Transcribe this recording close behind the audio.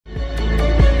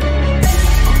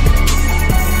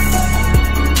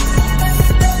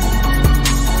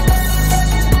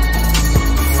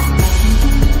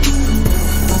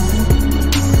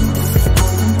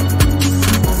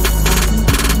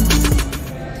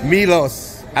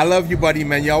Milos, I love you, buddy,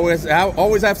 man. You always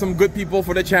have some good people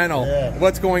for the channel. Yeah.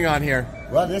 What's going on here?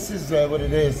 Well, this is what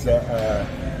it is. A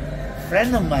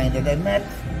friend of mine that I met,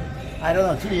 I don't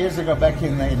know, 2 years ago back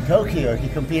in Tokyo. He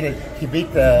competed. He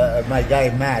beat my guy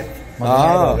Matt.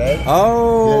 Oh, right?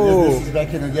 oh! Yeah, this is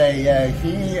back in the day.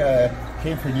 He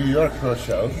came for New York Pro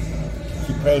Show.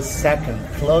 He placed second,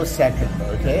 close second.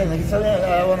 Okay, and he said,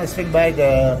 "I want to swing by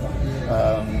the,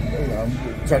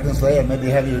 Dragon Slayer, maybe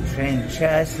have you train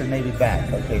chest and maybe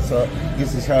back." Okay, so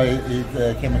this is how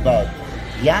it came about.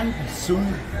 Jang Sung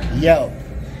Yeop.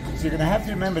 So you're gonna have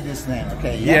to remember this name.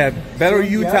 Okay. Yeah, better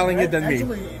you telling it than me.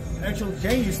 Actually,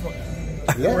 Jay is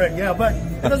correct. Yeah, but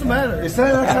it doesn't matter. Is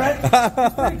that correct?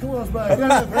 It's pretty close, but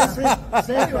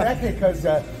say it correctly because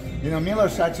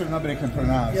Milos Sarcev nobody can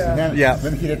pronounce. Yeah. And then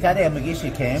when Hiratare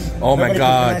Yamagishi came, oh my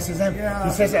God, he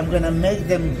says, "I'm gonna make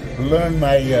them learn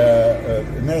my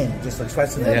name, just like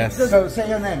Schwarzenegger." Yes. So say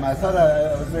your name. I thought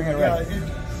I was doing it right.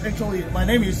 Actually, my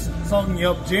name is Sung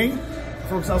Yeop Jing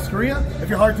from South Korea. If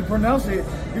you're hard to pronounce it,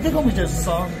 you can call me just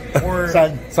Sung or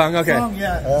Sung. Sung, okay. Sung,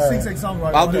 yeah. Sing like Sung,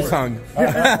 right? I'll do Sung.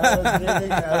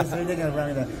 I was reading it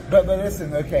wrong. But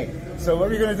listen, okay. So what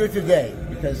are we gonna do today?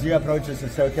 Because you approach us and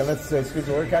say, "Okay, let's squeeze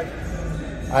the workout."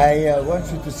 I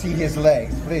want you to see his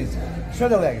legs, please. Show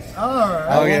the legs. All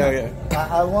right. Okay.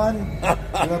 I want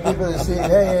people to see.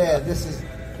 Yeah.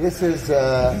 This is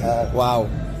Wow.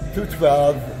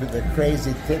 212 with the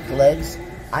crazy thick legs.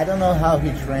 I don't know how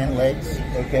he trained legs.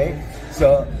 Okay,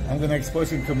 so I'm going to expose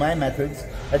him to my methods.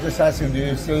 I just asked him, "Do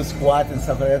you still squat and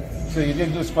stuff like that?" So you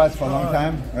didn't do squats for a long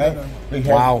time, right? We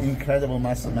have incredible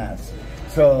muscle mass.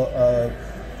 So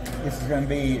this is going to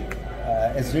be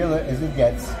as real as it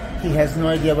gets. He has no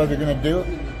idea what we're going to do.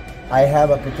 I have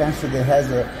a potential that has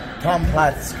a Tom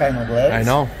Platz kind of legs. I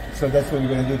know. So that's what we're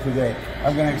going to do today.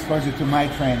 I'm going to expose you to my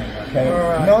training, okay?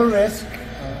 Right. No risk,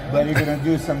 but you're going to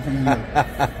do something new.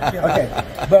 Okay,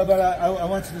 but I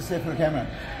want you to say for the camera.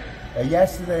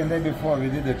 Yesterday and the day before, we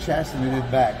did the chest and we did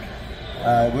back.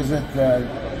 Was it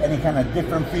any kind of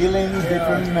different feelings,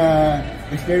 different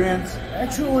experience?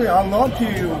 Actually, I love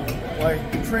to like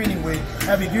training with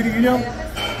heavy duty,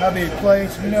 heavy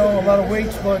plates, a lot of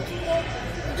weights, but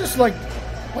just like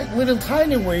little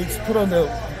tiny weights put on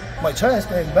my chest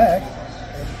and back.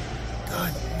 And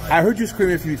God, I heard you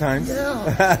scream a few times. Yeah,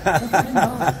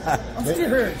 I'm still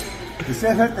hurt. You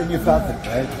said hurt and you felt it,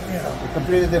 right? Yeah. A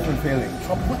completely different feeling.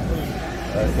 Completely.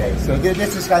 Okay, so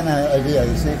this is kind of idea,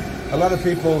 you see. A lot of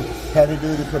people,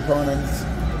 heavy-duty proponents,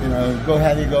 go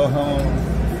heavy, go home.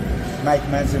 Mike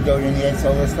Menzer, Dorian Yates,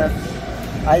 all this stuff.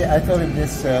 I told him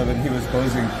this when he was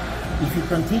posing. If you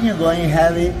continue going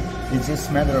heavy, it's just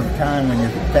a matter of time when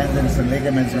your tendons and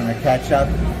ligaments are going to catch up,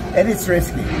 and it's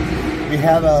risky. We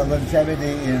have a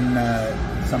longevity in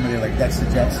somebody like Dexter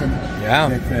Jackson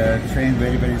that trained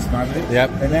very, very smartly.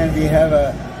 Yep. And then we have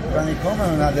Ronnie Coleman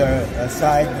on the other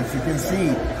side. As you can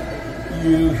see,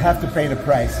 you have to pay the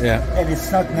price, and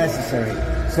it's not necessary.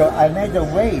 So I made the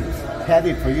weight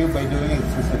heavy for you by doing it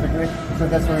specifically. So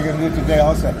that's what we're going to do today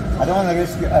also. I don't want to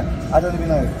risk, I don't even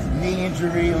know, knee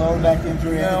injury, lower back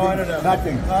injury, no, I don't know.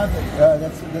 Nothing.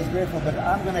 That's grateful, but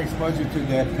I'm going to expose you to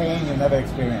the pain you never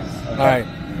experienced. Okay? All right.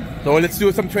 So let's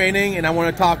do some training, and I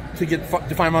want to talk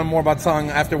to find out more about Sung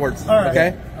afterwards. All right.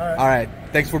 Okay? All right. All right.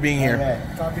 Thanks for being here. Right.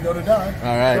 Time to go to die.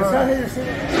 All right. All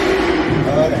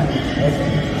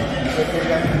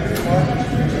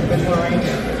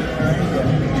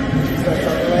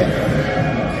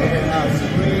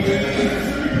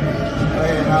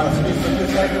Squeeze for 2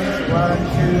 seconds. 1,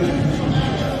 2,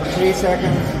 for 3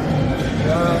 seconds.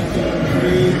 1, 2,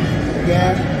 3.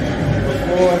 Again.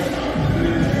 4,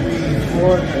 2, 3,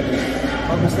 4.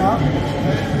 Focus now. 1,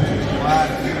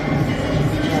 2,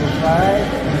 4,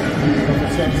 5.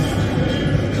 6.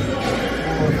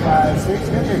 4, 5, 6.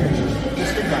 Good.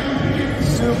 Just keep going.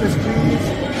 Super squeeze.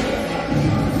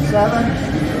 7.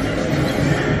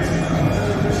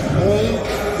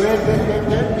 8. Good.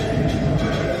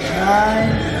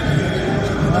 9.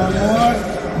 One more.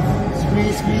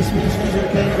 Squeeze.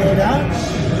 Okay, go down.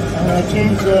 I'm going to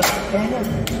change the angle.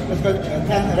 Let's go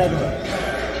 10 regular.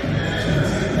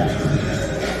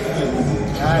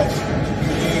 Nice.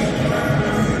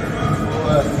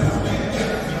 4,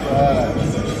 5,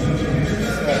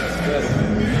 6, good.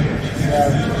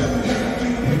 7,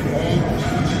 8,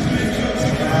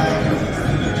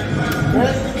 9.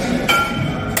 Good.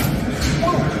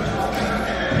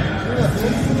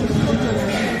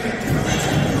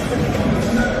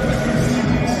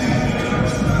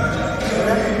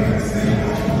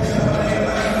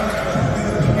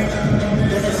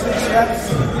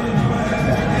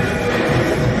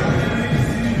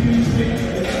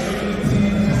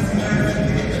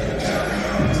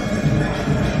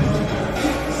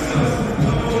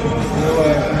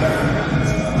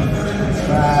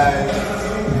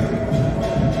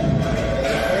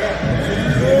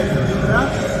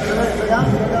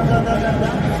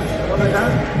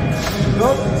 done. Go.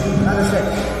 Another 6.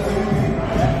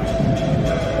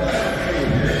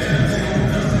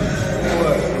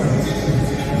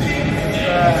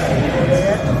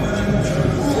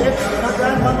 6. Not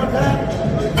done. One more time.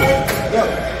 Go.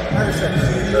 Another 6.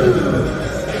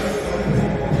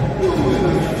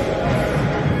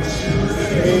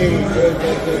 8. Good.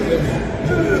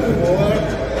 4.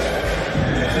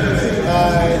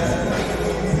 5.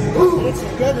 6.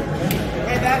 Good.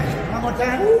 Right back. One more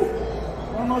time.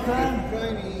 One more time.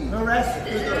 No rest.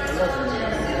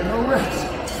 No rest.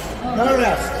 No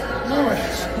rest. No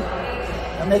rest.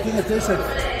 I'm making a t-shirt.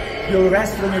 You'll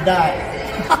rest when you die.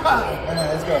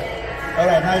 Let's go. All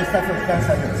right, now you stop for 10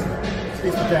 seconds.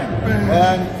 Squeeze for 10.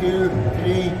 1, 2,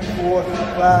 3, 4,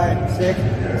 5, 6,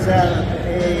 7,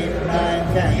 8,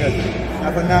 9, 10. Good.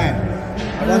 Now for 9.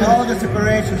 I've done all the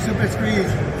separation, super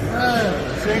squeeze.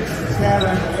 6,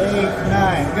 7, 8,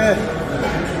 9. Good.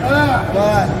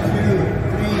 1, 2,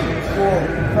 3, 4,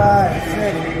 5,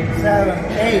 6, 7,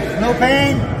 8. No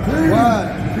pain.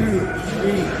 1, 2,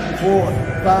 3, 4,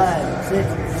 5, 6,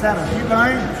 7. Keep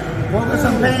going. Focus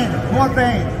on pain. More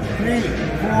pain. 3,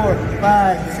 4,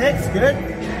 5, 6. Good.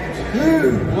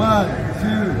 1,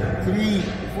 2, 3,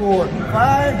 4,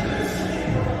 5.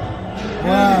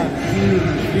 1, 2,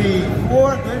 3,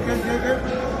 4. Good.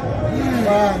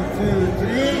 1, 2,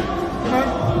 3. Come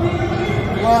on.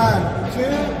 1, 2,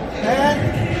 and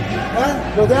 1.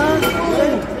 Go down.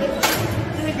 Good.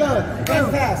 There you go. Run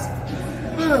fast.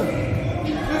 2,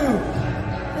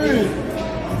 3,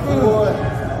 4,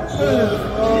 5,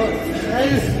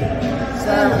 6,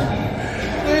 7,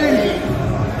 8,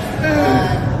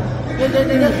 9. Good.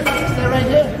 Stay right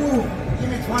here. Give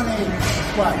me 20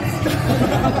 squats.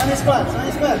 20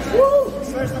 squats. Woo!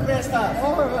 First the best off.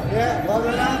 Yeah, hold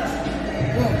it on.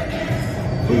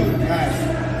 Nice.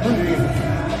 3.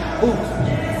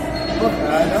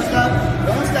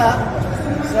 Don't stop.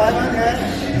 7, good.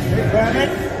 Burn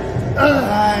it.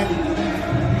 9.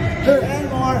 10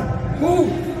 more.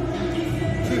 2.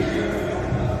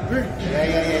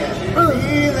 Yeah.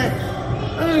 Feel it.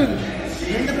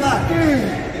 In the block.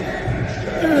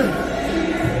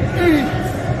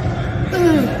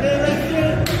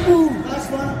 Last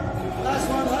one.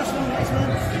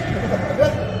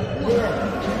 Good. Here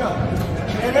we go.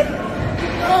 Get it?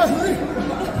 Okay.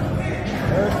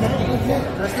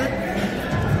 Twist it.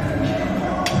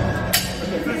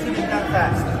 Okay, twist it down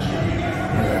fast.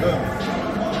 Boom.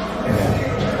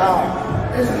 Power.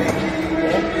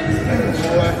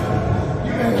 4.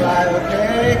 5.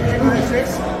 Okay.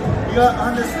 6. You're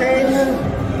on the stage,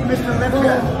 Mr.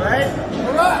 Olympia, right?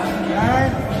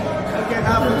 9. Okay,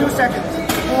 now for 2 seconds.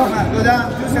 Come on, go down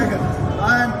 2 seconds.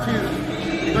 1, 2.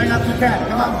 You're going up to 10.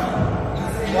 Come on.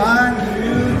 1,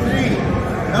 2, 3.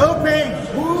 No pain.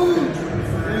 2,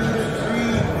 3,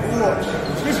 4.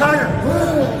 Squeeze harder.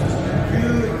 2,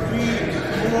 3,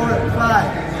 4, 5.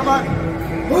 Come on.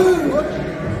 2,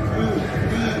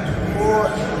 3, 4,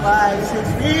 5,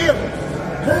 6. Feel.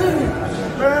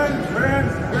 Burn.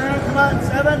 Come on.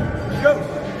 7. Go.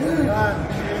 1,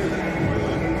 2,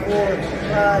 3, 4,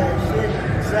 5, 6,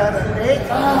 7, 8.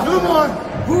 2 more.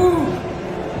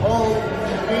 Hold.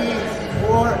 3,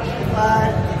 4,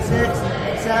 5, 6,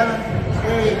 7,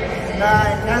 8,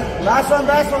 9, 10. Last one.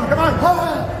 Come on.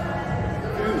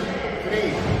 2,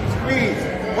 3. Squeeze.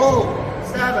 Hold.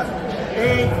 7,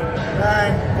 8,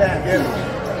 9, 10.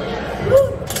 Good.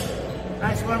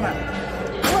 Nice warm up.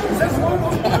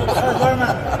 Warm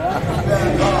up.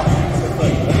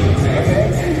 Okay.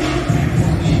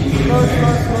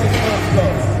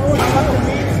 Slow. Come up to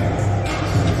knees.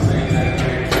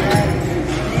 And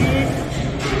knees.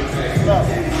 Slow.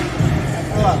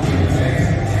 Pull up.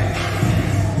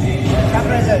 Tap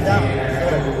right there, down.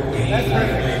 Good. That's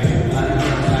perfect.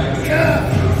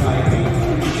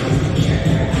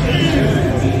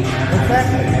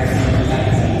 Exactly.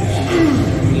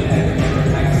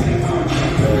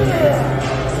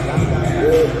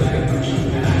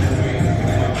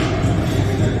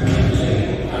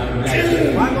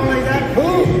 One more like that.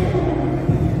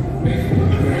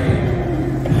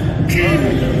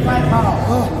 5 power.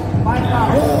 5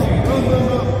 power.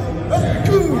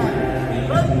 Two more.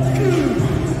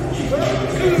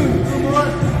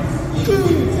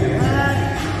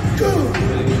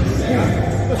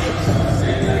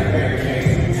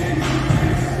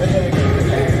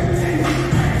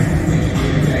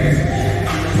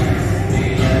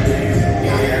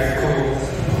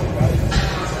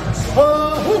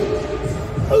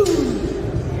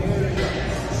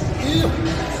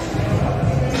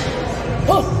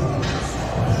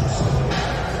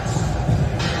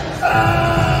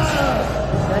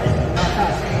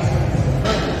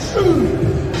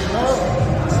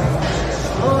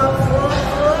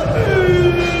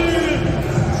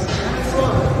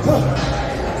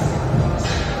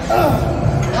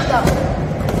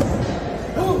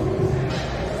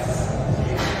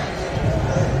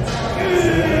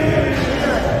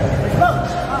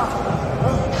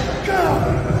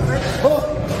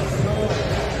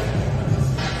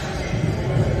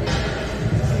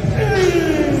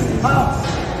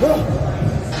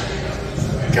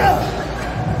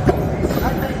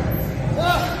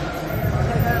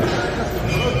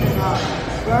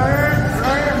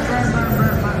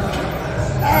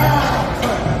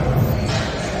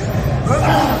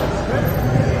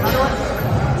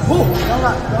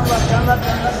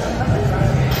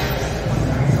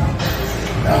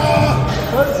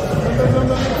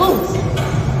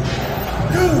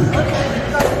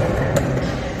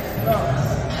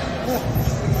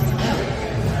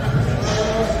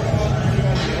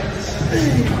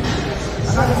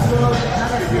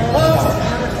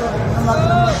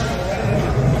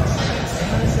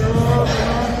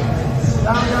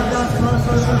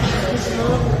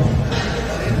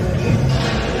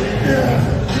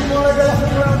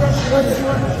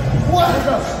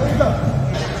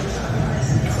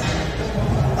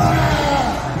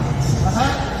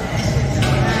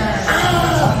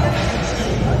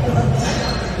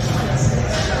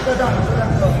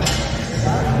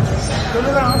 Turn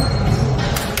around.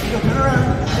 Turn around.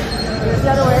 Face the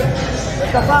other way.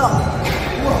 Let's go follow.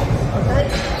 Okay?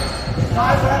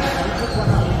 5 reps. Just one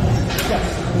out. Yes.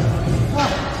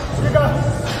 Here we go.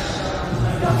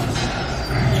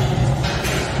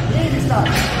 Easy stop.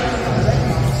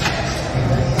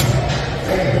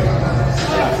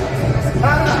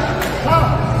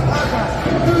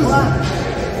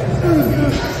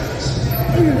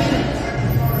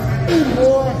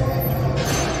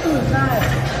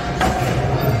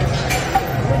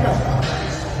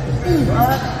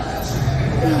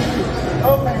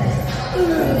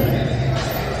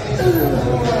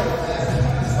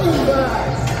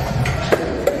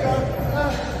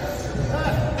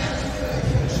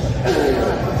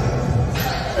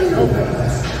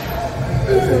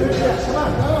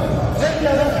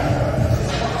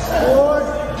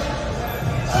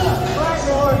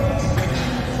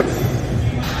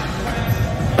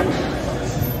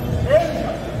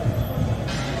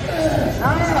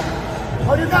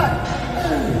 What do you got?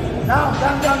 Down,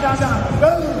 down, down, down, down.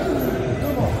 Go.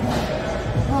 2 more.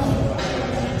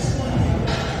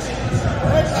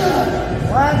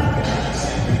 1.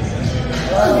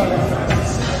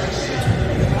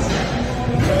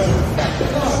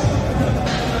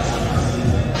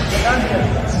 Get down here.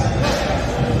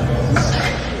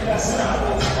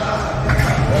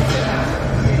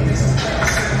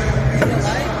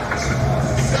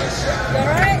 You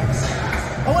alright?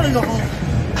 I want to go home.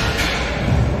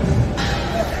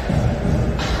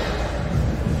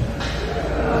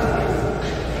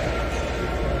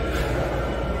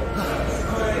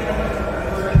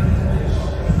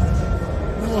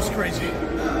 That was crazy.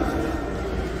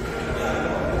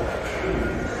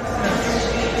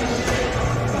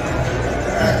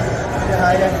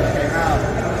 Okay,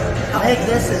 now make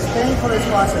this as painful as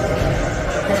possible.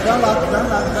 Okay, don't lock, don't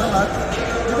lock, don't lock.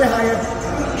 A bit higher.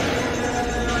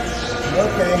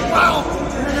 Okay. Wow.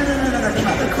 No, come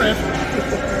on. The crib.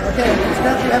 Okay, this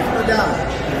step you have to go down.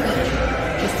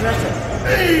 Just stretch it.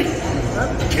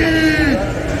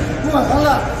 Come on, hold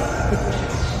up.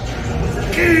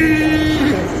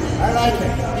 I like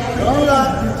it. Hold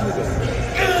up.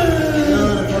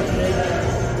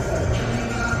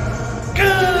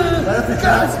 Perfect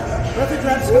reps. Perfect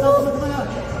reps. Come on.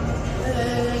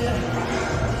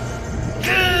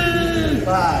 Yeah.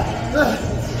 5.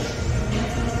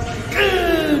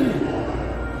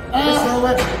 Just slow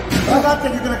it. Hold up,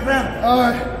 then you're gonna cramp. All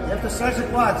right. You have to stretch the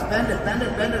quads. Bend it, bend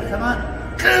it, bend it. Come on.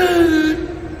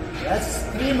 That's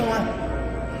 3 more.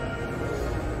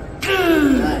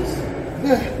 Nice.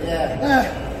 Yeah.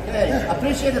 Okay.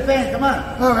 Appreciate the pain. Come on.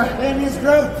 All right. Pain means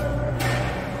growth.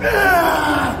 1.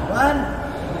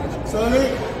 Slowly.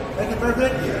 Make it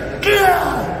perfect. Okay,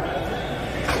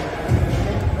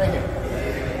 right here.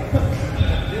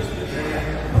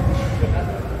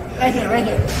 Right here, right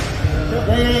here.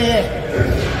 Yeah.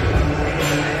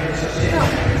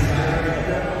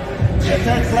 You're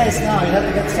third place now. You have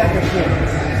to get second here.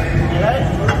 Alright?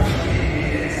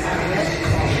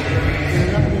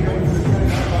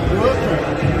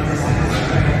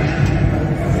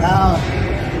 Now,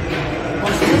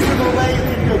 most reasonable way you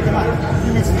can do. Come on.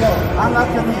 You need to go. Unlock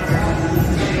your knees.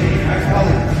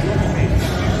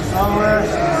 Slower.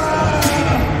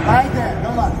 Right there.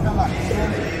 Don't lock.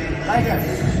 Right there.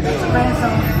 That's the pain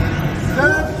zone.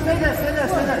 Good. Stay there.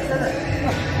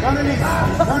 Don't release.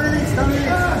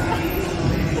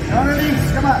 Don't release.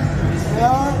 Come on.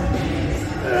 Slow.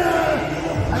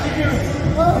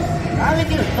 I'm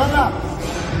with you. Don't lock.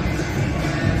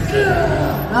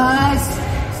 Nice.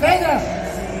 Stay there.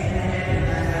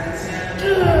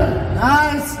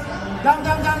 Nice. Down.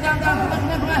 Come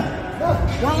on.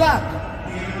 Don't lock.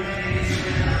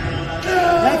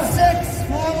 That's 6.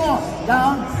 4 more.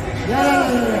 Down. Yeah.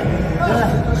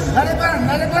 Let it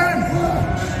burn.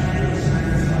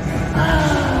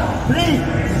 3.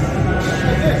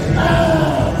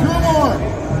 2 more.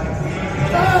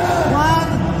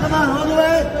 1. Come on, all the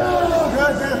way.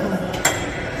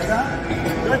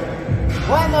 Good.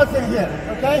 1 more thing here,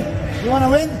 okay? You want to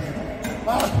win?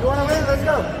 You want to win? Let's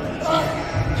go.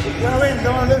 You want to win?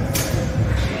 Don't want to lose.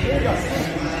 Here you go.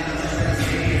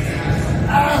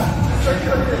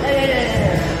 Yeah.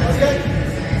 Okay.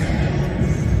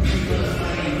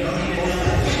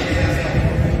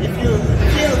 If you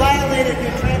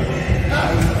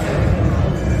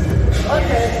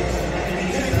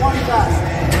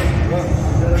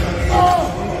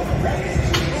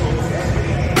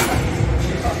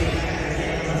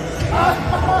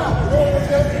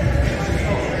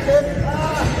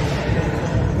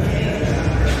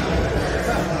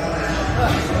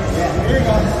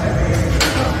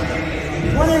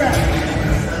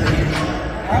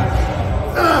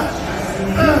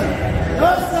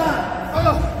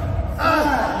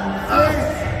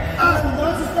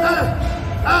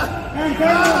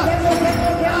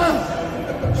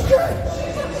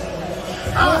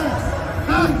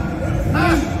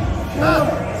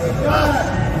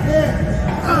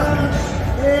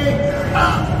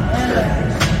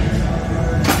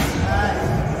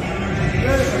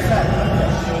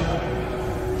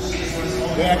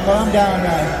Yeah, calm down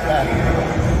now.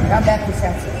 Come back to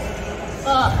senses.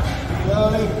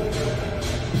 Slowly.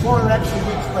 4 reps in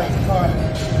each place.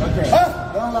 Okay.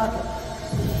 Don't lock it.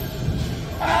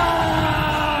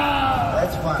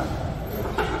 That's fun.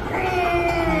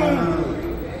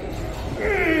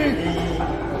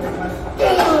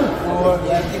 4.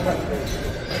 Yeah, keep up.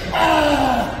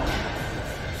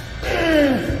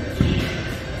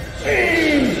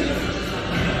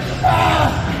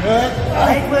 Good.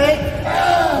 Wait.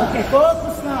 Okay,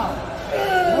 focus now.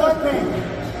 More pain.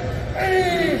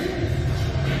 Hey,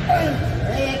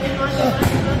 keep on.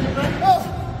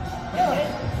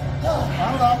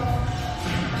 Hold up.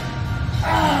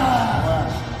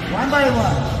 One by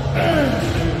one.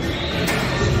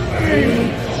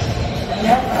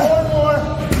 Yeah, 4 more.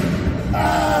 A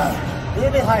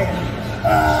little bit higher.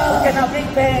 Okay, now big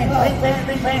pain.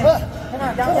 Big pain. Come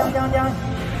on, down.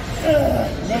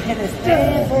 Make it as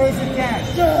painful as you can.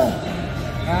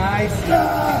 Nice.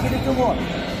 Give it 2 more.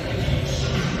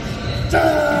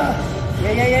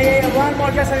 Yeah. 1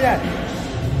 more, just like that.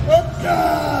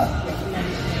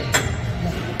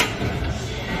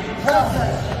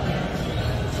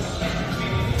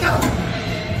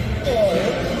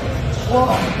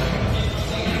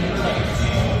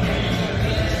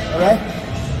 Alright?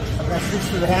 I'm going to switch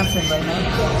to the hamstring right now.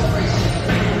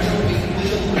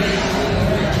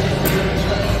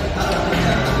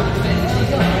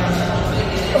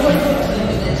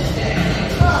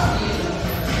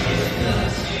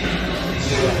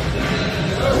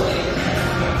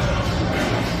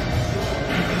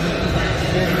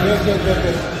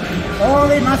 Good.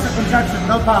 Only muscle contraction,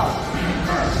 no power.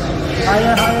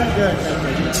 Higher, good.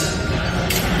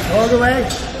 All the way.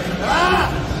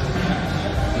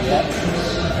 Yep.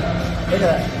 Look at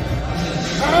that.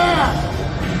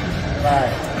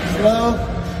 Right. Slow.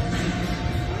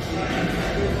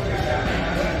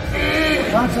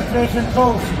 Concentration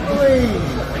close.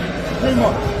 3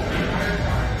 more.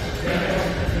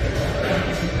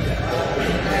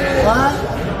 1.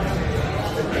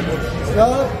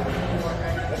 Slow.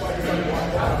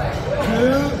 2.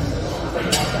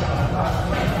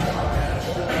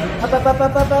 Up.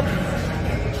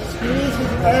 Squeeze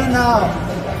with pain now.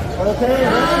 Okay,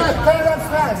 ready? 10 reps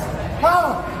fast.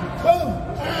 Power. Boom.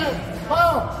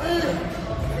 Power.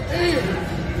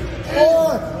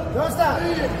 4. Don't stop. 8.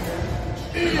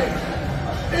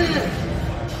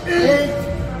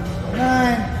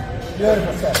 9.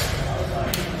 Beautiful set.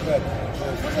 Good.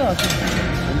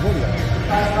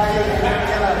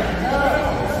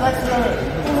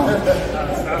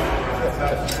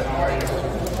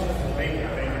 Thank you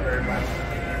very much.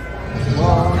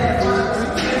 One.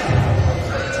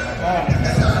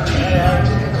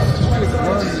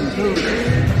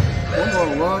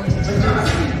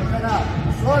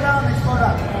 Slow down.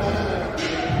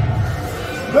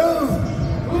 Boom.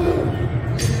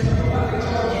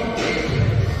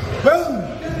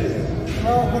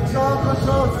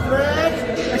 Control, stretch,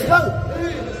 explode.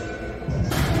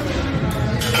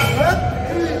 Up.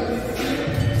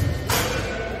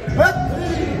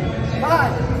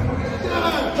 5.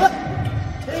 Up.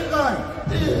 Keep going.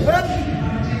 Up.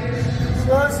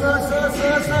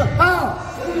 Slow. Power.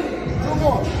 2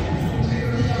 more.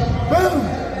 Boom.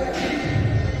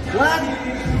 1.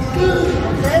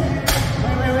 Okay.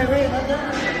 Wait.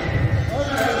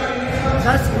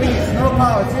 Just squeeze. No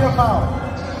power. 0 power.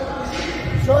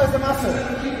 Show us the muscle.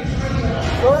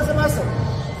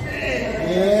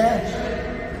 Yeah.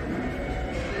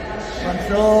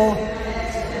 Control.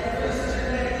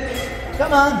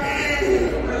 Come on.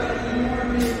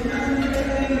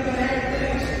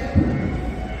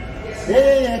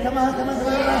 Yeah. Come on.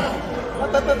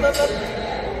 Up.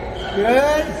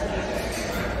 Good.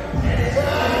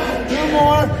 2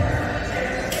 more.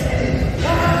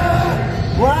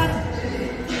 1.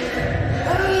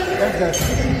 That's good.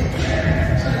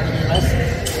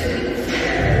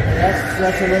 Let's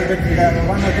stretch a little bit together.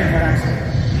 1 more thing for hamstring.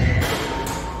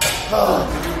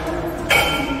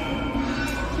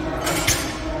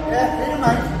 Yeah, pretty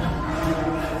much.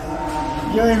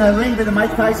 You're in a ring with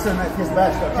Mike Tyson at his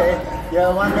best, okay?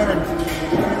 Yeah, 1 minute.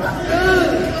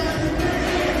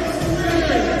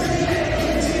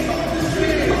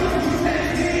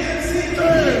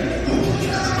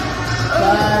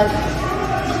 5,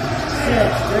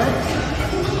 6, good.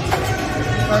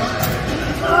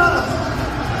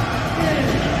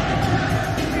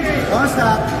 Don't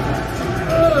stop.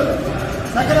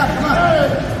 Suck it up, come on.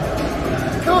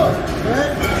 Good.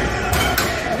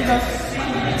 There you go.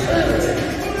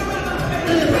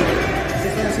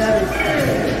 This one's heavy.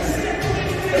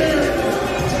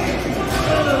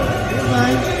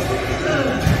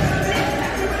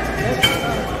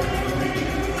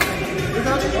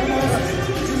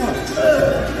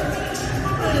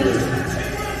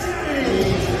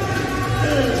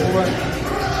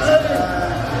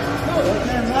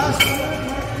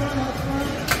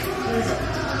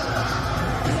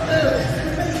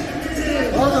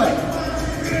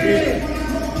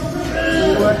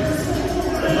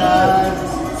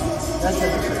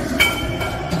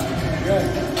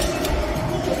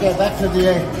 Okay, back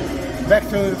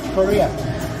to Korea.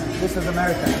 This is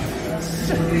America.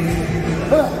 Slow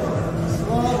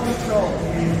control.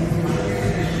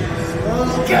 Slow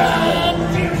control.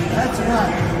 That's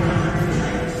one.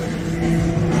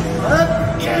 Up.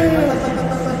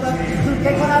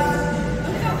 Take one up.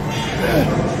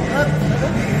 Up.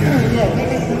 Yeah,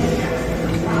 take it.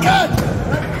 Good.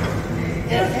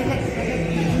 Yeah, take it.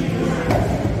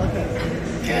 Okay.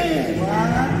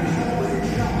 One.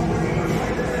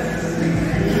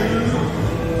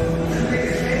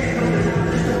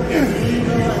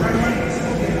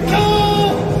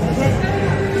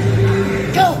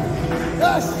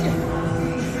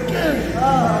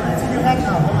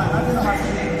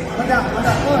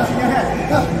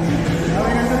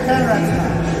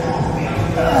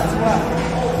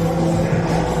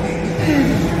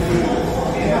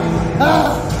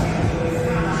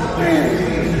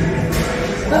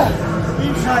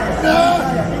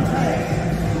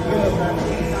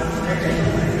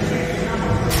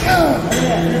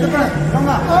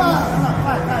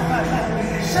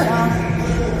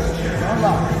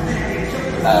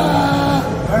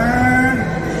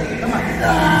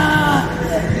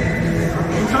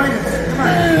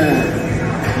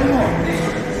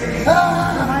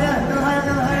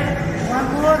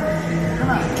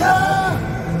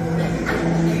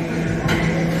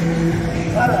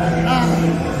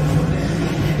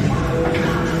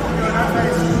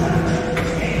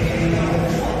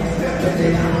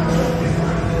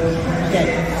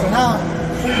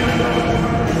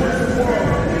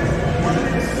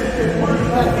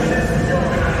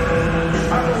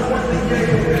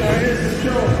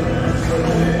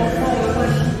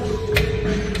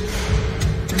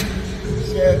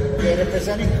 You're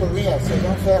representing Korea, so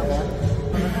don't fail, man.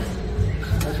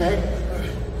 Okay?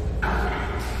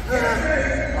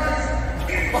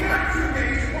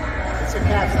 It's a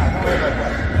calf sound, don't worry about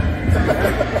that.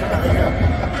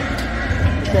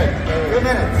 Okay, 2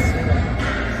 minutes.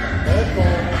 Very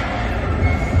cool.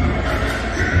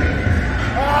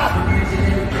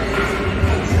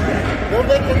 Don't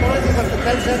make the noises of the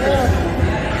tension there.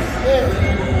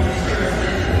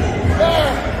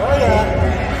 Oh yeah.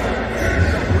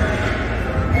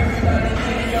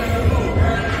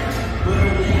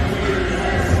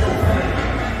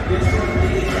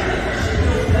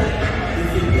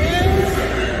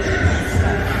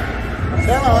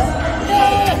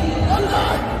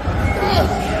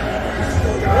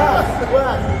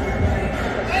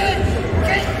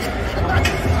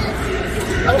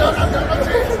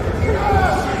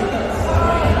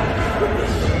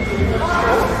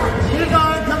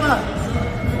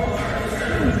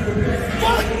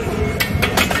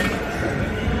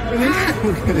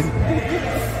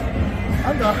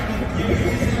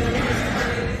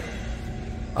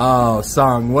 Oh,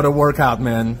 Sung, what a workout,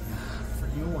 man.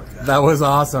 That was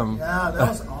awesome. Yeah, that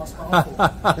was awesome.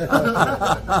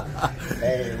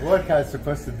 Hey, workout's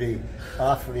supposed to be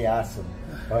awfully awesome.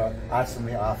 Or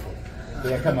awesomely awful.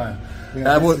 Yeah, come on. You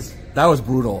know, that was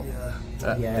brutal.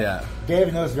 Yeah.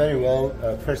 Dave knows very well.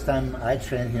 First time I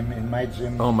trained him in my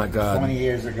gym. Oh my God. 20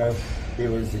 years ago, it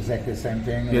was exactly the same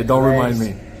thing. Yeah, don't remind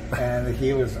me. And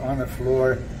he was on the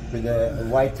floor with a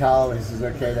white towel. He says,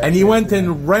 "Okay." And he went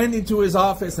and ran into his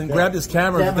office and grabbed his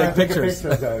camera to take pictures.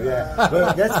 Yeah,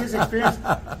 but that's his experience.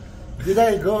 Did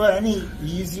I go any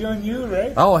easy on you,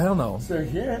 right? Oh, hell no. So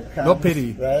here comes, no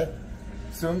pity. Right?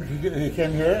 Soon he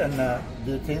came here, and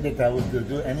do you think that I would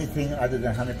do anything other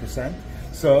than 100%?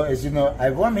 So as you know, I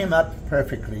warmed him up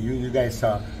perfectly. You guys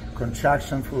saw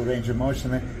contraction, full range of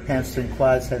motion, hamstring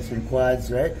quads,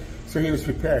 right? So he was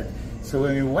prepared. So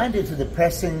when we went into the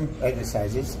pressing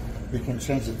exercises, we can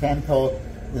change the tempo,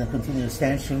 continue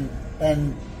extension,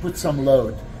 and put some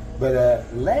load. But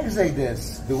legs like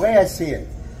this, the way I see it,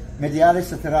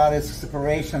 medialis, lateralis,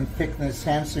 separation, thickness,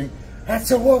 hamstring,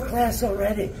 that's a world class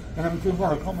already. And I'm thinking,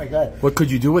 like, oh my God. What could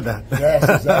you do with that? Yes,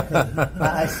 exactly.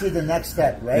 I see the next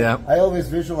step, right? Yeah. I always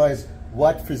visualize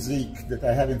what physique that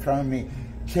I have in front of me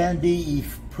can be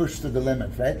if pushed to the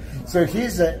limit, right? So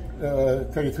he's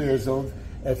 32 years old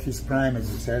at his prime,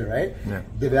 as you said, right? Yeah.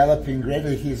 Developing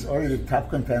greatly. He's already top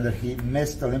contender. He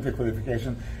missed Olympic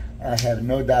qualification. I have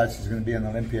no doubts he's going to be an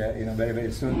Olympia, very,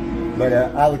 very soon. But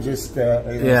I would just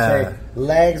say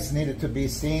legs needed to be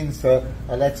seen. So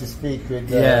I'll let you speak. With,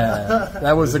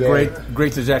 that was a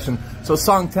great suggestion. So,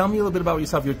 Sung, tell me a little bit about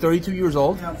yourself. You're 32 years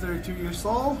old. Yeah, I'm 32 years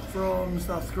old from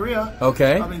South Korea.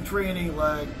 Okay. I've been training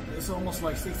it's almost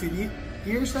like 16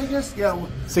 years, I guess. Yeah.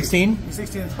 16.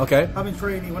 16. Okay. I've been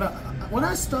training when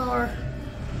I started.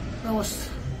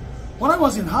 When I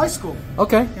was in high school.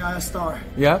 Okay. Yeah, I started.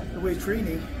 Yeah. The weight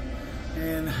training.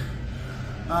 And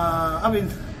I've been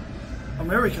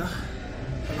America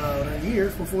about a year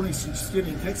for foreign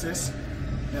student in Texas.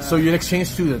 So you're an exchange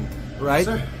student, right?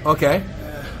 Yes, sir. Okay.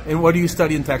 And what do you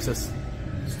study in Texas?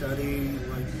 Study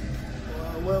like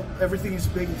well, everything is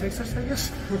big in Texas, I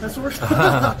guess. That's the word.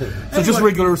 So just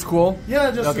regular school?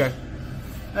 Yeah, just okay.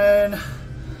 And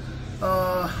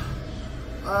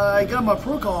I got my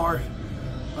pro card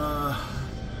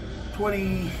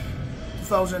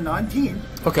 2019.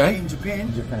 Okay. In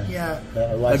Japan. Yeah.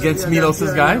 Against yeah,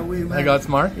 Milos' guy? we met. I got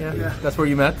smart. Yeah. Yeah. That's where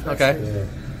you met. Okay. Yeah.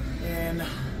 And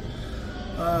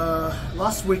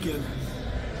last weekend,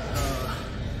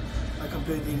 I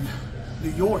competed in New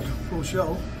York pro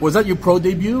show. Was that your pro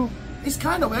debut? It's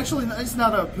kind of actually it's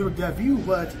not a pure debut,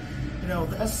 but you know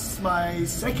that's my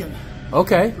second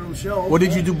Okay. pro show. What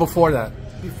did you do before that?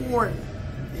 Before?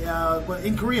 Yeah, but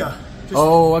in Korea. Just,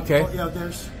 Oh, okay. yeah,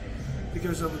 there's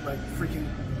because of like freaking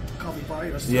coffee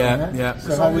virus. Yeah, yeah.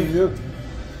 So how did you do?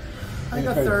 I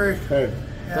got third. Third.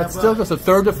 Yeah, That's still just a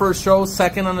third the first show,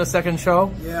 second on the second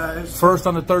show, Yeah, it's, first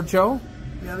on the third show.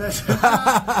 yeah, that's.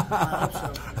 I hope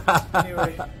so.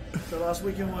 Anyway, so last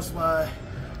weekend was my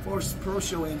first pro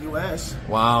show in US.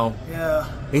 Wow. Yeah.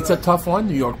 It's a tough one,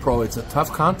 New York Pro. It's a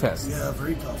tough contest. Yeah,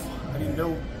 very tough. I didn't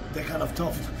know that kind of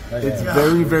tough. It's Yeah.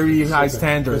 very, very high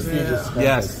standard. Prestigious contest,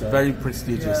 Yes, right? very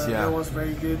prestigious. Yeah, Yeah. that was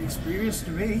very good experience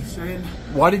to me. And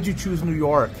Why did you choose New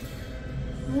York?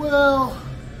 well,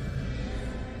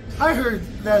 I heard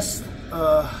that's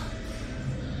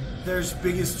there's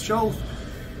biggest show,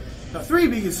 the three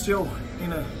biggest show in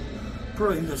the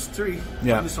pro industry.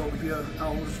 Yeah. This Olympia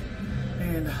hours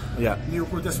and Yeah. New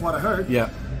York. That's what I heard. Yeah.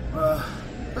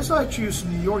 That's why I choose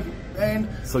New York. And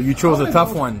So you chose a I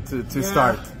tough go- one to Yeah.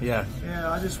 start. Yeah.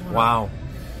 Yeah, I just want Wow.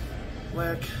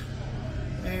 like,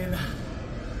 and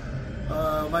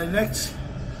my next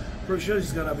pro show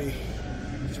is gonna be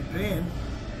Japan.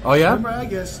 Oh yeah. Remember, I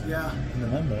guess, yeah.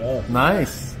 Remember? Oh.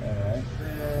 Nice. All right.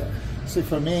 And See,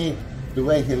 for me, the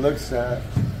way he looks,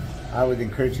 I would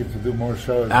encourage him to do more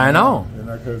shows. I know. You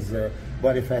know, because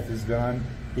body fat is gone.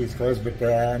 He's close, but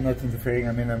I'm not interfering.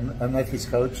 I mean, I'm not his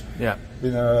coach. Yeah.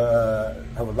 You know,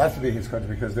 I would love to be his coach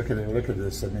because look at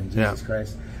this. I mean, Jesus Yeah.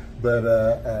 Christ.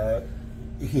 But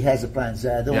he has a plan.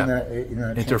 So I don't Yeah. want to,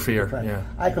 change Interfere, the plan. yeah.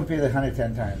 I competed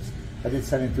 110 times. I did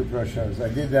 72 pro shows. I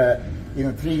did,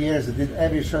 3 years. I did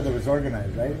every show that was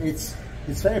organized. Right? It's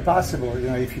very possible. You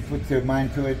know, if you put your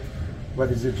mind to it. What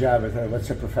is your job? What's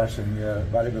your profession? You're a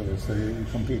bodybuilder, so you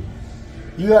compete.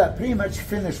 You are pretty much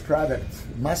finished product.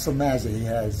 Muscle mass, he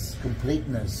has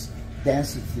completeness,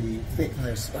 density,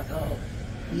 thickness. But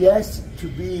he has to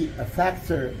be a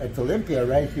factor at Olympia,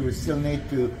 right? He would still need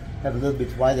to have a little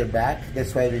bit wider back.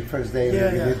 That's why the first day we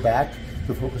did back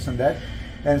to focus on that.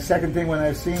 And second thing, when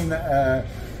I've seen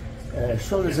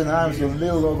shoulders and arms, a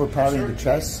little overpowering the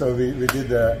chest. So we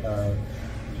did a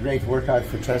great workout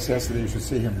for chest yesterday. You should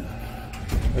see him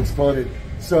exploded.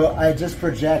 So I just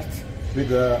project with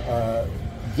the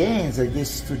gains, I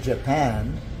guess, to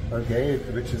Japan, okay,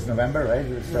 which is November, right?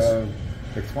 So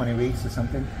like 20 weeks or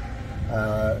something.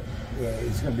 Yeah,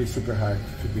 it's going to be super hard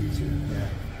to beat you.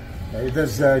 Yeah.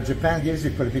 Does Japan gives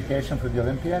you qualification for the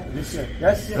Olympia this year?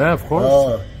 Yes. Yeah, of course.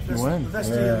 Oh, that's, You win. that's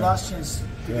the last chance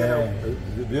to get yeah, out.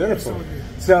 beautiful.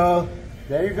 So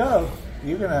there you go.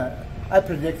 I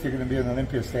predict you're gonna be on the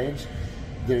Olympia stage.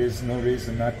 There is no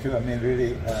reason not to. I mean,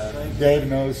 really, Dave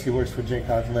knows he works for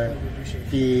Cutler.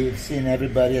 He's seen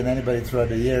everybody and anybody throughout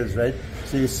the years, right?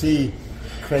 So you see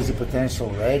crazy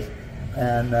potential, right?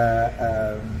 And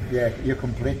yeah, your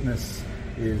completeness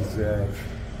is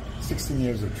 16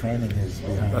 years of training is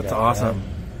behind that. That's awesome.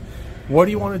 What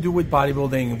do you want to do with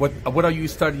bodybuilding? What are you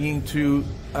studying to?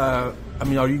 I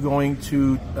mean, are you going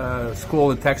to school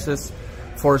in Texas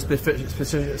for a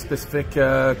specific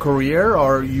career,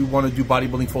 or you want to do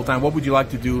bodybuilding full time? What would you like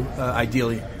to do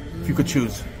ideally, if you could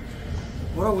choose?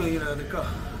 What are we the car?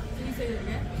 Can you say that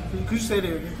again? Could you say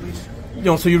that again, please? You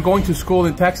know, so you're going to school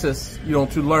in Texas, you know,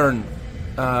 to learn.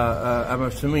 I'm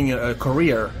assuming a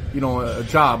career, you know, a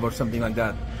job or something like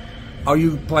that. Are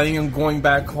you planning on going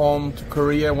back home to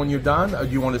Korea when you're done, or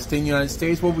do you want to stay in the United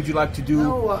States? What would you like to do?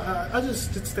 No, I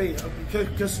just stay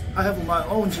because I have my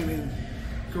own gym in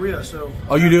Korea, so.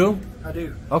 Oh, you do? I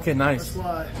do. Okay, nice. That's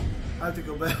why I have to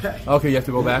go back. Okay, you have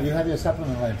to go back. You have your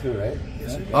supplement line too, right?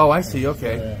 Yes, sir. Oh, I see.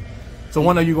 Okay. So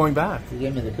when are you going back? You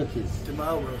gave me the cookies.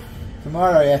 Tomorrow.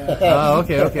 Tomorrow, yeah. Oh,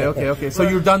 okay. So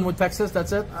you're done with Texas?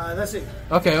 That's it? That's it.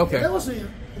 Okay. That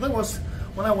was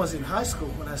when I was in high school.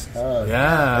 When I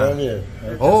Yeah. Earlier.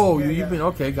 Oh, Yeah, you've been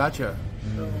okay. Gotcha.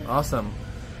 Awesome.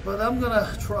 But I'm gonna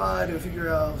try to figure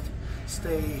out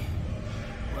stay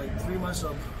like 3 months.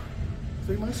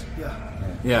 3 months? Yeah.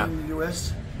 Yeah. In the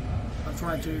U.S. I'm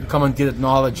trying to come and get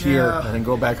knowledge here and then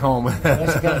go back home.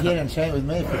 Let's come here and train with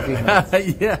me for 3 months.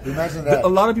 Yeah, imagine that. A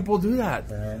lot of people do that.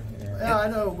 Yeah, I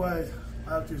know, but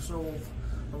I have to solve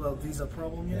a visa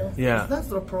problem, you know? Yeah. That's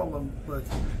not a problem, but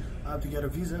I have to get a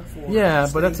visa for... Yeah,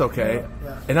 but that's okay. You know?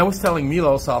 Yeah. And I was telling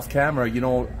Milos off camera, you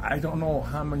know, I don't know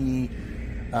how many,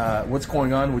 what's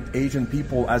going on with Asian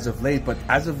people as of late, but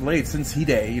as of late, since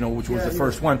Hide, you know, which was the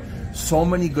first one, so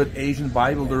many good Asian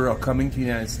bodybuilders are coming to the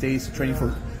United States, training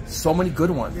for so many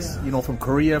good ones, you know, from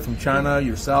Korea, from China,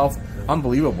 yourself,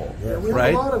 unbelievable, We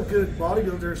right? have a lot of good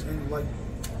bodybuilders, and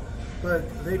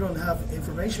but they don't have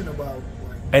information about.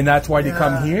 And that's why they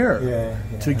come here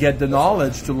to get the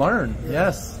knowledge, to learn.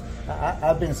 Yes.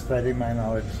 I've been spreading my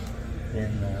knowledge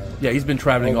in. He's been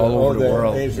traveling all over the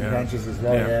world. Asian countries as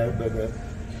well.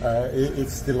 But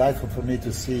it's delightful for me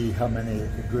to see how many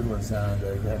good ones are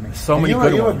there. So many good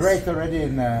ones. You were great already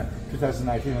in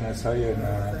 2019 when I saw you.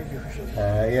 Thank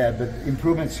you. But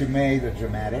improvements you made are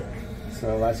dramatic.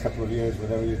 So last couple of years,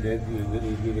 whatever you did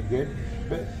really good.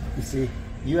 But you see,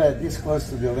 you are this close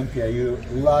to the Olympia. You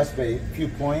lost by a few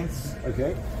points.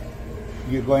 Okay,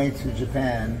 you're going to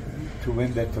Japan to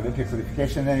win that Olympic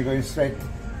qualification. Then you're going straight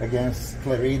against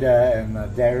Clarida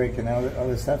and Derek and all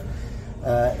this stuff.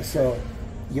 So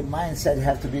your mindset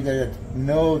have to be there.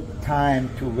 No time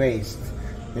to waste.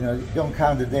 You know, don't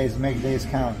count the days. Make days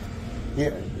count.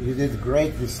 You did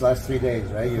great these last 3 days,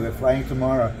 right? You were flying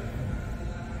tomorrow.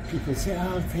 People say,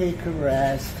 "Oh, take a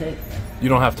rest." You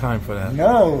don't have time for that.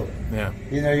 No. Yeah.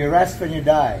 You know, you rest when you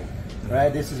die,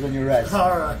 right? This is when you rest.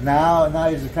 All right. Now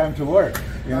is the time to work.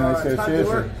 You know, so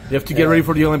seriously. You have to get ready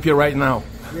for the Olympia right now.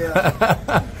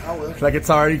 Yeah. I will. Like it's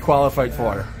already qualified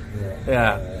for.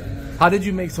 Yeah. How did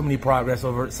you make so many progress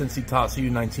since he taught you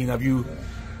 19? Have you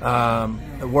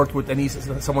worked with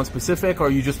someone specific,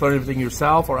 or you just learn everything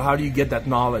yourself, or how do you get that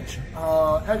knowledge?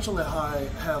 Actually, I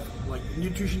have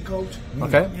nutrition coach.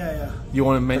 Okay. Yeah. You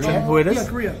want to mention who it is? Yeah,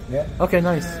 Korea. Yeah. Okay,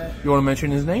 nice. You want to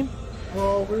mention his name?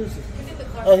 Well, where is he?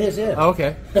 Oh, he's here. Oh,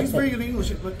 okay. He's very good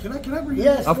English, but can I bring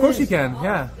Yes. Of course you please. can.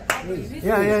 Yeah.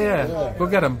 Yeah. Go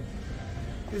get him.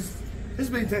 He's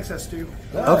been in Texas too.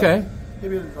 Okay.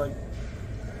 Maybe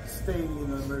staying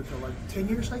in America 10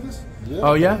 years, I guess. Yeah.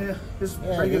 Oh yeah. Yeah. He's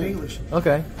very good English.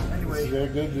 Okay. It's Anyway. very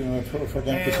good, you know, for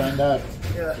them to find out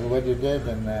what you did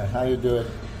and how you do it.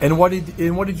 And what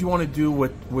did you want to do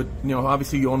with you know,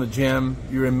 obviously you own a gym,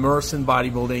 you're immersed in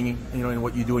bodybuilding, you know, in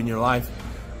what you do in your life.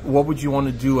 What would you want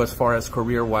to do as far as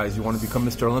career wise? You want to become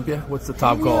Mr. Olympia? What's the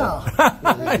top goal?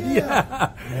 Yeah.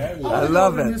 I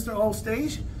love it. Mr. All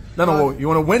Stage. No, you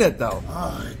want to win it though.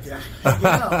 Yeah.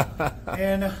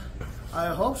 And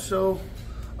I hope so.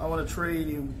 I want to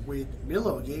train with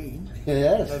Milo again.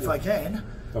 Yes. If I can.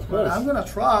 Of But course. I'm going to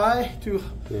try to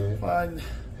find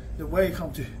the way to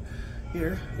come to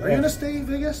here. Are you going to stay in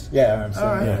Vegas? Yeah, I'm saying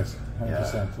All right. yes.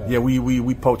 100%. Yeah,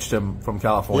 we poached him from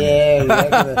California.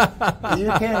 Yeah,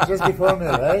 you came just before me,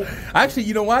 right? Actually,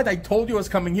 you know what? I told you I was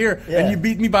coming here, and you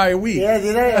beat me by a week. Yeah,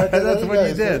 did I? That's what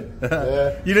you did.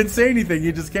 You didn't say anything.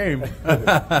 You just came.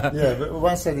 Yeah, but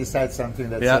once I decide something,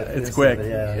 that's it. It's quick. Yeah.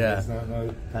 Yeah. There's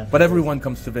no time But for everyone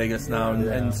comes to Vegas now,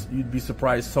 and you'd be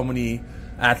surprised. So many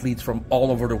athletes from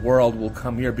all over the world will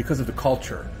come here because of the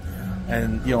culture.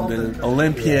 And you know, the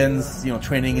Olympians, you know,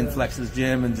 training in Flex's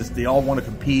gym, and just they all want to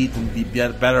compete and be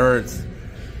better.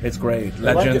 It's great.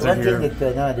 Legends are here. One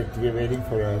thing that we're waiting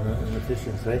for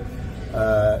nutritionists, right?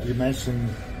 You mentioned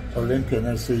Olympian,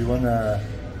 and so you want to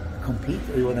compete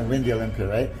or you want to win the Olympia,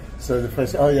 right? So the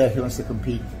first, he wants to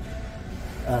compete.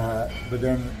 But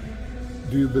then,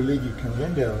 do you believe you can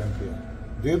win the Olympia?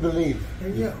 Do you believe?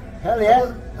 Yeah. Hell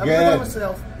yeah. I'm Good.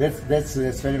 myself. That's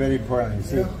very, very important. You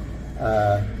see.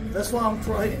 That's why I'm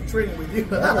training with you.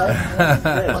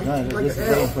 This is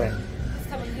very important.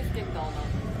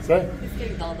 Sorry?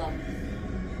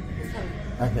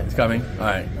 Okay. It's coming. All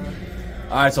right.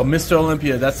 So Mr.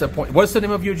 Olympia, that's the point. What's the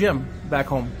name of your gym back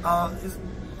home? It's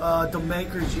the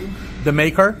Maker Gym. The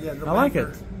Maker. Yeah, the I like Maker.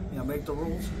 it. Yeah, make the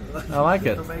rules. I like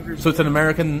it. The Maker So it's an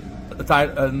American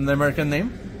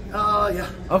name. Yeah.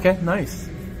 Okay, nice.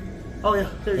 Oh yeah.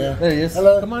 There you go. There he is.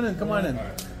 Hello. Come on in.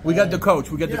 We got the coach.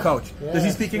 The coach. Does he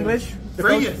speak English? The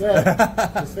Very coach? good.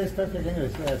 Yeah. He speaks perfect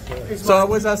English. Yes. So I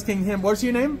was asking him, what's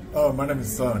your name? Oh, my name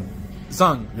is Son.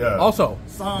 Sung. Yeah. Also.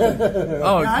 Song.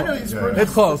 Oh, I know he's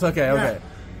it's close. Okay. Yeah.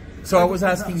 So I was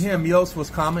asking him. Milos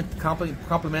was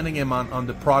complimenting him on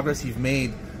the progress he's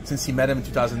made since he met him in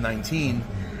 2019,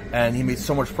 and he made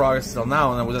so much progress until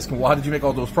now. And I was asking, well, how did you make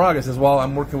all those progress? As well,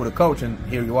 I'm working with a coach, and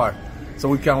here you are. So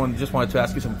we just wanted to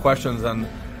ask you some questions on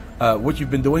what you've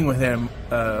been doing with him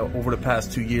over the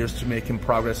past 2 years to make him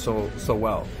progress so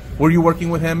well. Were you working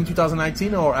with him in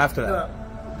 2019 or after that?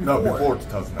 No, before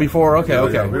 2009. Before, okay, Yeah,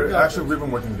 okay. We've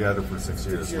been working together for 6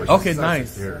 years. Like, Okay, 6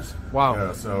 nice. years. Wow.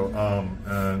 Yeah. So,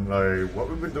 and like what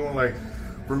we've been doing, like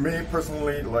for me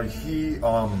personally, like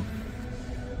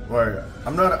like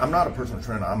I'm not a personal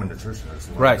trainer. I'm a nutritionist.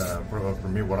 Like, Right. For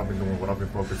me, what I've been doing, what I've been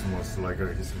focusing was like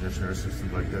his nutrition,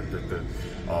 like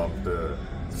the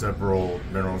several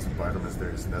minerals and vitamins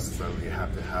that is necessarily you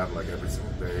have to have like every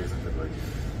single day, and then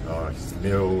like his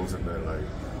meals, and then like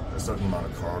a certain amount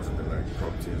of carbs, and then like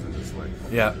proteins, and just like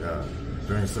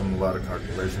doing a lot of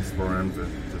calculations for him, to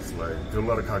just like do a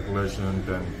lot of calculation,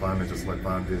 then finally just like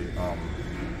find the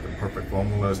perfect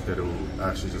formulas that will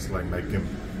actually just like make him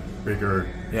bigger,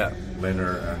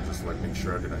 leaner, and just like make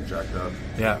sure I didn't jacked up.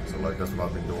 So like that's what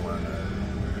I've been doing,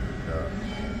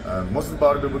 and most of the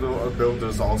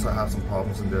bodybuilders also have some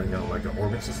problems in their, like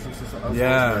organ systems and stuff.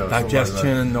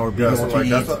 Digestion or being able to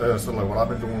eat. So like what I've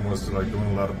been doing was like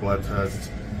doing a lot of blood tests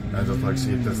and just like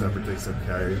see if everything's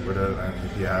okay with it, and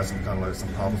if he has some kind of like some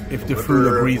problems with if the food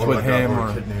agrees with him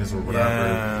or kidneys or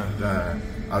whatever, then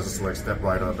I just like step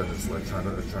right up and just like trying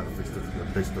to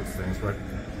fix those things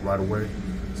right away.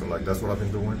 So like that's what I've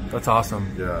been doing. That's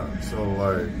awesome. Yeah. So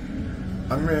like,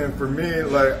 I mean, for me,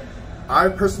 like, I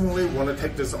personally want to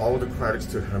take all the credits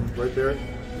to him right there.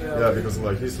 Yeah, because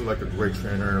like he's like a great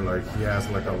trainer. Like he has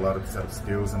like a lot of set of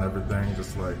skills and everything.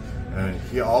 Just like, and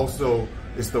he also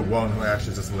is the one who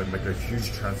actually just like make a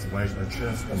huge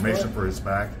transformation for his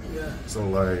back. So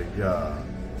like,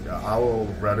 I will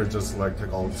rather just like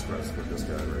take all the stress with this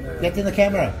guy right there. Get in the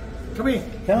camera. Come here.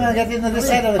 Come on, get into the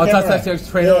side of the camera. That's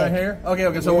the trainer right here?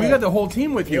 Okay, so we got the whole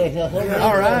team with you.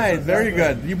 All right, very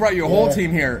good. You brought your whole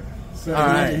team here. So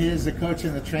he is the coach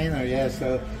and the trainer,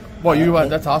 so... Well,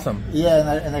 that's awesome.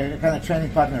 Yeah, and a kind of training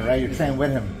partner, right? You train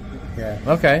with him. Yeah.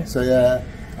 Okay. So,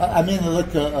 I mean, look,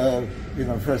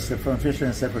 first, from Fisher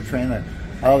and separate trainer,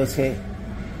 I always say,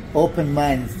 open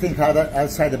mind, think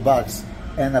outside the box,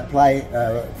 and apply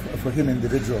for him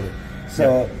individually.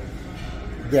 So,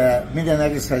 the million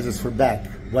exercises for back,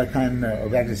 what kind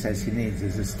of exercise he needs,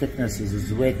 is his thickness, is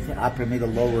his weight, upper, middle,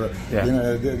 lower,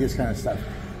 this kind of stuff.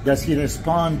 Does he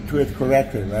respond to it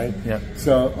correctly, right?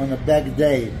 So on a back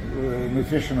day,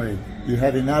 nutritionally, you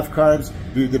have enough carbs?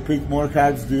 Do you deplete more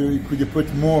carbs? Could you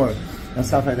put more? And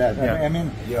stuff like that. I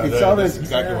mean, it's always...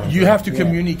 Exactly what you have to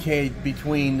communicate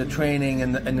between the training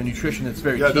and the nutrition. It's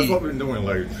very key. That's what we've been doing.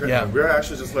 Like, we're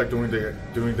actually just like doing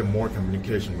the more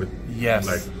communication with...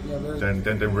 Like,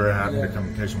 then we're having the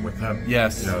communication with him.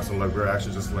 So like we're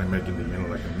actually just like making the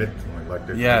like a midpoint, like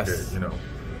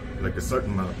like a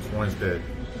certain amount of points that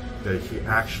he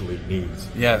actually needs.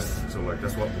 So like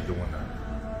that's what we're doing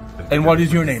now. And what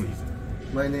is your name?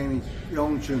 My name is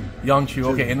Jang Sung. Jang Sung.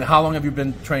 Okay. And how long have you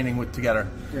been training together?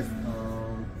 Yes,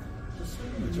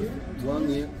 1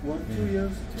 year, 2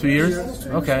 years. 2 years?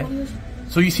 Okay.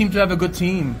 So you seem to have a good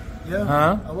team.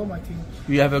 I love my team.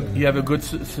 You have a good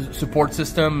support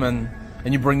system, and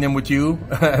you bring them with you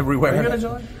everywhere. Are you gonna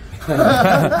join?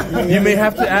 You may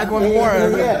have to add one more.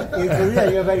 In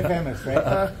Korea, you're very famous,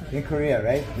 right? In Korea,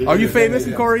 right? Are you famous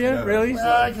in Korea? Really?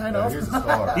 Kind of. He's a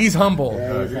star. He's humble.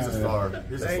 He's a star.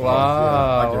 He's a star.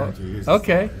 Wow. I guarantee you he's a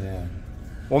okay. star.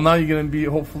 Well, now you're going to be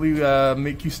hopefully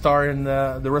make you star in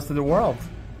the rest of the world.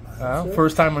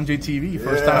 First time on JayTV.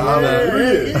 First time on the...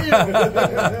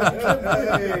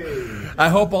 I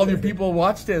hope all your people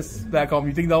watch this back home.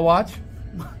 You think they'll watch?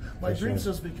 My dreams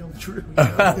just become true.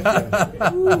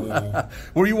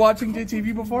 Were you watching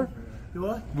JayTV before?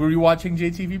 What? Were you watching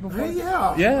JayTV before?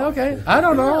 Yeah. Yeah, okay. I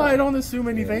don't know. I don't assume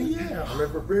anything. Yeah. I mean,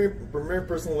 for me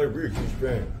personally, we're a huge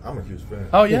fan. I'm a huge fan.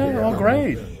 Oh, yeah? Oh,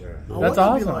 great. That's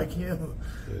awesome. Be like him.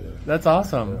 That's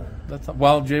awesome.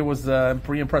 Well, Jay was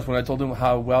pretty impressed when I told him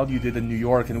how well you did in New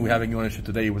York, and we're having you on the show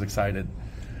today. He was excited.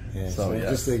 So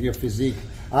just like your physique.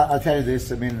 I'll tell you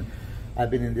this. I mean, I've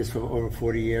been in this for over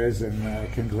 40 years, and I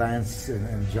can glance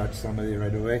and judge somebody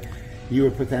right away. You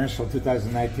were potential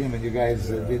 2019 when you guys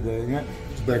did the,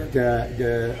 but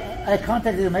I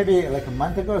contacted you maybe like a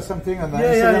month ago or something on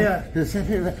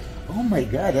Instagram. Like, oh my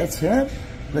God, that's him!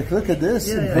 Like, look at this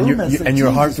improvements. And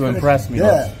you're hard to impress,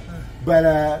 Milos.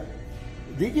 But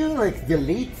did you like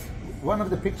delete one of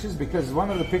the pictures? Because one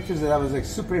of the pictures that I was like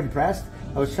super impressed,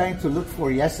 I was trying to look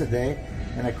for yesterday,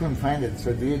 and I couldn't find it.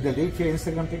 So do you delete your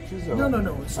Instagram pictures? Or? No.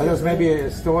 It was maybe a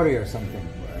story or something.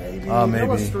 Maybe. I'm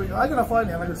gonna find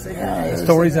it. I'm gonna say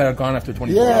stories that are gone after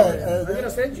 24 hours. I'm gonna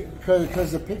send you.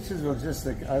 Because the pictures were just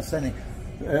like outstanding.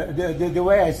 The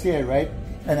way I see it, right?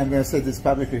 And I'm gonna say this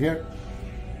publicly here.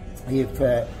 If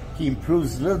he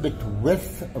improves a little bit the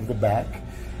width of the back,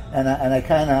 and I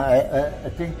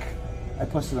think I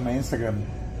posted on my Instagram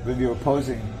when we were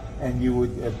posing, and you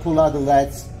would pull out the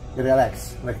lats,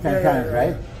 relax like 10 times,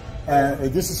 right?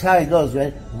 And this is how it goes,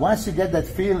 right? Once you get that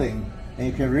feeling, and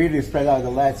you can really spread out the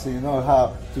lats, and you know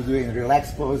how to do it in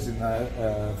relaxed pose, in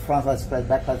front lat spread,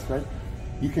 back lat spread,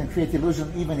 you can create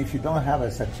illusion even if you don't have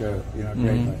such a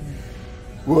great leg.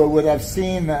 Well, what I've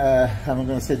seen, I'm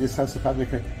going to say this also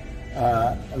publicly,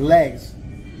 legs.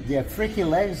 They have freaky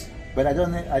legs, but I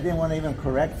didn't want to even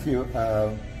correct you.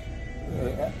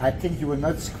 I think you were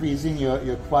not squeezing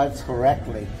your quads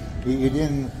correctly. You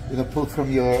didn't pull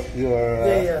from your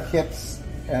hips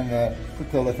and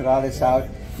put the lateralis out.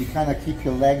 You kind of keep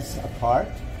your legs apart.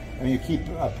 When you keep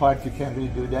apart, you can't really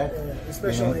do that.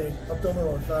 Especially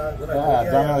abdominal and thigh.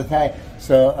 Abdominal thigh.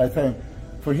 So I thought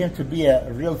for him to be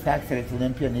a real factor at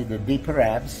Olympia, needed deeper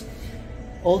abs.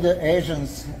 All the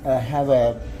Asians have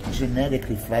a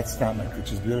genetically flat stomach,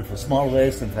 which is beautiful. Small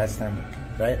waist and flat stomach,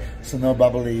 right? So no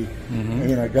bubbly,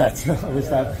 guts and all this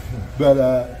stuff. But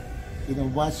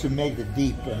once you make the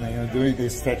deep, and doing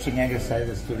these stretching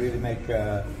exercises to really make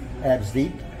abs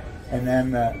deep, and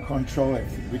then control it,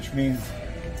 which means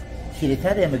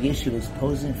Hiritari Yamagishi was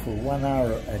posing for 1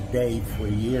 hour a day for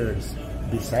years,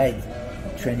 besides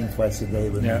training twice a day.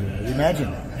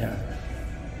 Imagine that. Yeah.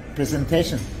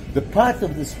 Presentation. The part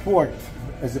of the sport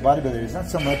as a bodybuilder is not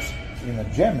so much in a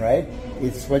gym, right?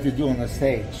 It's what you do on the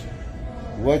stage.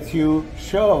 What you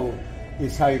show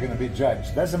is how you're going to be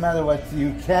judged. Doesn't matter what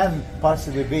you can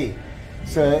possibly be.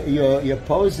 So you're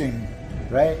posing,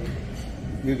 right?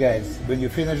 You guys, when you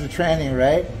finish the training,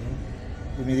 right?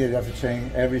 Immediately after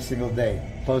training, every single day,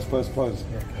 pose, pose, pose.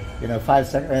 5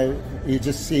 seconds. You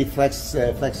just see Flex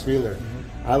Wheeler.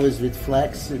 I was with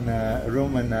Flex in a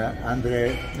room, and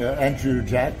Andrew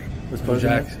Jack was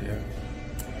posing.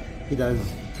 He does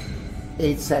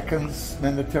 8 seconds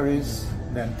mandatories,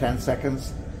 then 10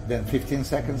 seconds, then 15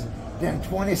 seconds, then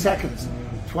 20 seconds.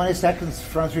 20 seconds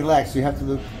front relax. You have to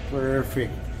look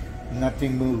perfect.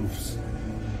 Nothing moves.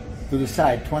 To the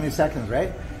side, 20 seconds,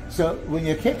 right? So when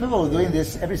you're capable of doing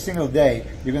this every single day,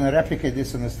 you're going to replicate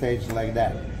this on the stage like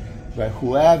that. But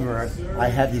whoever, I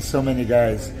had these so many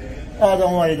guys, oh,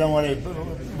 don't worry.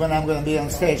 When I'm going to be on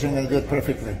stage, I'm going to do it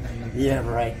perfectly. Yeah,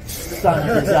 right.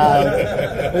 Stomach is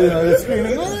out.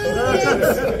 Screaming.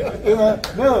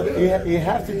 No, you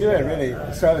have to do it, really.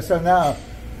 So now,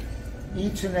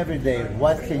 each and every day,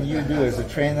 what can you do as a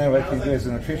trainer, what can you do as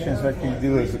a nutritionist, what can you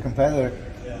do as a competitor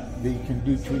that you can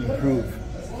do to improve?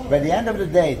 By the end of the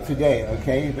day, today,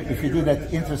 okay, but if you do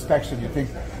that introspection, you think,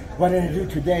 what did I do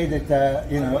today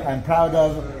that I'm proud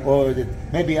of, or that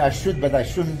maybe I should, but I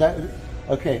shouldn't.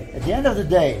 Okay, at the end of the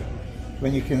day,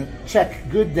 when you can check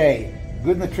good day,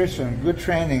 good nutrition, good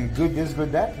training, good this,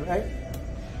 good that, right?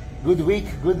 Good week,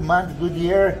 good month, good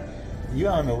year,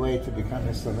 you're on the way to become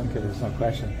Mr. Olympia, there's no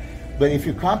question. But if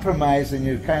you compromise and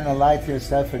you kind of lie to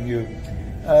yourself and you,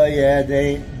 oh yeah,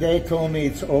 they told me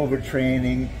it's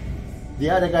overtraining. The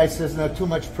other guy says, no, too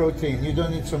much protein. You don't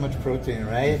need so much protein,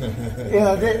 right?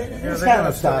 This kind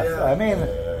of stuff. I mean,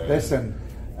 listen,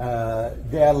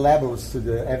 there are levels to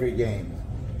every game.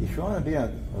 If you want to be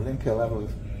on Olympia level,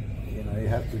 you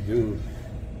have to do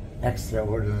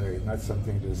extraordinary, not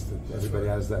something just that everybody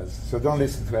else does. So don't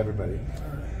listen to everybody.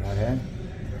 Okay?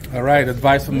 All right,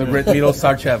 advice from the great Milos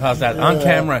Sarcev. How's that? On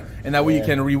camera, and that way you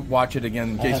can re-watch it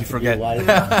again in case you forget. But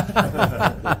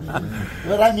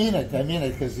I mean it,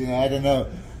 because I don't know.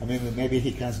 I mean, maybe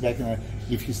he comes back, and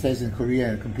if he stays in Korea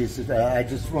and competes. I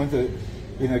just want to,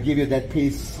 give you that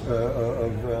piece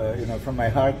from my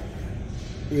heart.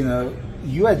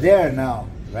 You are there now,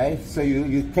 right? So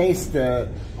you taste. I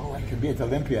can be at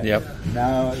Olympia. Yep.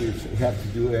 Now you have to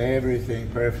do everything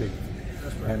perfect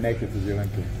and make it to the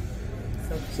Olympia.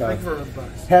 So thank you for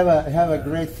advice. Have a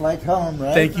great flight home,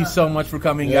 right? Thank you so much for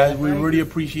coming, guys. We really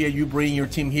appreciate you bringing your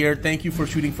team here. Thank you for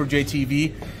shooting for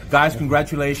JayTV. Guys,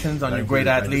 congratulations on your great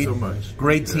athlete. Thank you so much.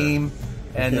 Great team.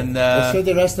 And then show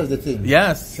the rest of the team.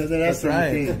 Yes. Show the rest of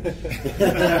the team.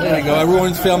 There you go.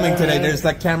 Everyone's filming today. There's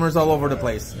like cameras all over the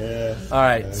place. Yeah. All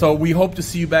right. So we hope to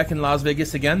see you back in Las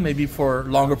Vegas again, maybe for a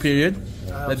longer period.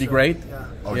 That'd be great. Yeah.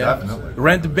 Oh, Yeah. definitely.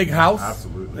 Rent a big house.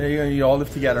 Absolutely. There you go. You all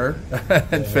live together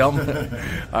and film. All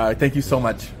right. Thank you so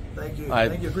much. Thank you. All right.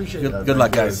 Thank you. Appreciate it. Good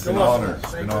luck, guys. It's been an honor.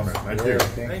 It's been an honor. Thank you.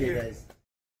 Thank you, guys.